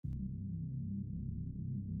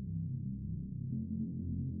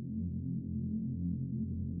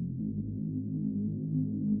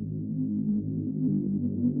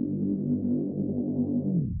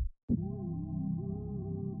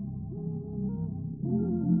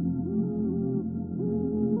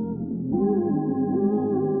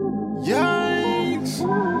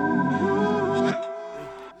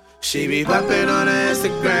She be poppin' on her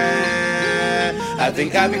Instagram. I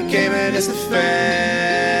think I became an instant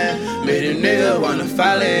fan. Made a nigga wanna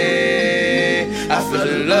follow. I fell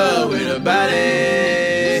in love with her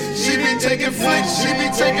body. She be taking flicks, she be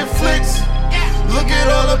taking flicks. Look at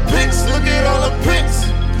all the pics, look at all the pics.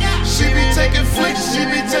 She be taking flicks, she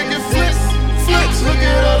be taking flicks. Look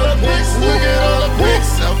at all the pics, look at all the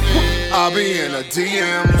pics. I'll be in a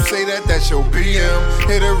DM, say that's your BM.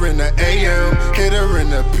 Hit her in the AM, hit her in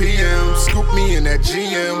the PM. Scoop me in that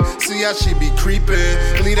GM, see how she be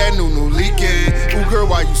creepin'. Leave that new leakin'. Ooh girl,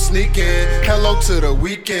 why you sneakin'? Hello to the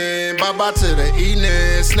weekend, bye-bye to the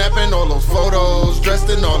evening. Snapping all those photos, dressed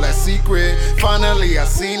in all that secret. Finally I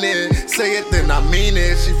seen it, say it then I mean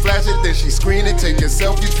it. She flash it then she screen it, taking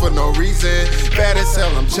selfies for no reason. Bad as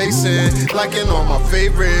hell I'm chasing, liking all my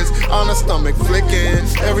favorites. On her stomach flicking,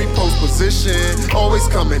 every post position, always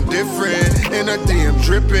coming different. In her DM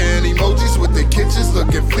dripping, emojis with the kitchens,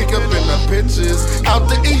 looking fleek up in the pictures. Out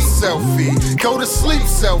the east selfie, go to sleep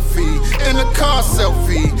selfie, in the car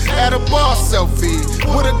selfie, at a bar selfie,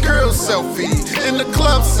 with a girl selfie, in the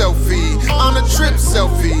club selfie, on a trip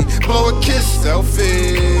selfie, blow a kiss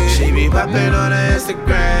selfie. She be poppin' on her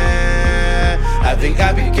Instagram. I think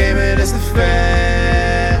I became an instant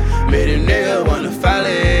fan. Made a nigga wanna follow.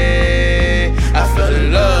 I fell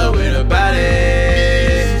in love with her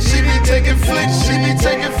body. She be taking flicks, she be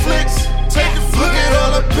taking flicks. Look at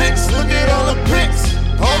all the pics, look at all the pics.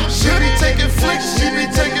 She be taking flicks, she be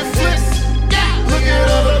taking flicks. Look at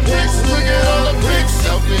all the pics, look at all the pics.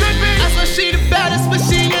 I swear she the baddest, but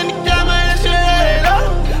she in the camera and she let it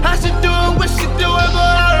know. How she doing what she doing,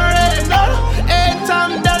 but I already know. Every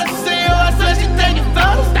time that I see her, I swear she taking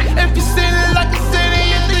photos. If you see it like a city,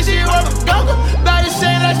 you think she want a go-go. Body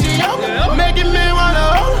shape like she yoga, making me wanna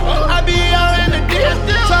hold her. I be out in the deal,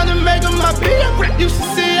 trying to make her my beer. You should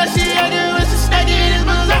see how she acting when she snagging this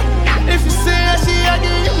berserk. If you see how she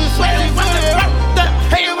acting, you can swear she want it right.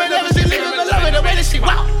 Hate it whenever she leaving, but love it the way that she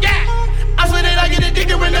walk. Yeah, I swear that I get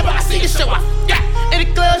addicted whenever I see it show off. Yeah, in the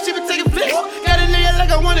club she be taking flicks. Got a nigga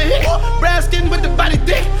like I wanna hit. Brown skin with the body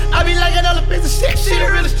thick. I be liking all the piece of shit. She the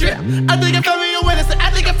realest strip. I think I found me a winner, so I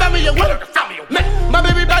think I found me a winner. Man, my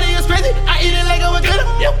baby body is crazy. I eat it like I'm a dinner.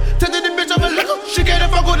 Touching the bitch off a liquor. She can't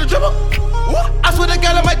fuck with a dribble. I swear to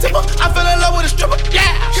God I might tip her. I fell in love with a stripper.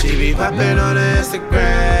 Yeah. She be poppin' on her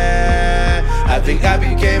Instagram. I think I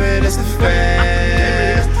became an instant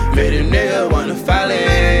fan. Made a nigga wanna follow.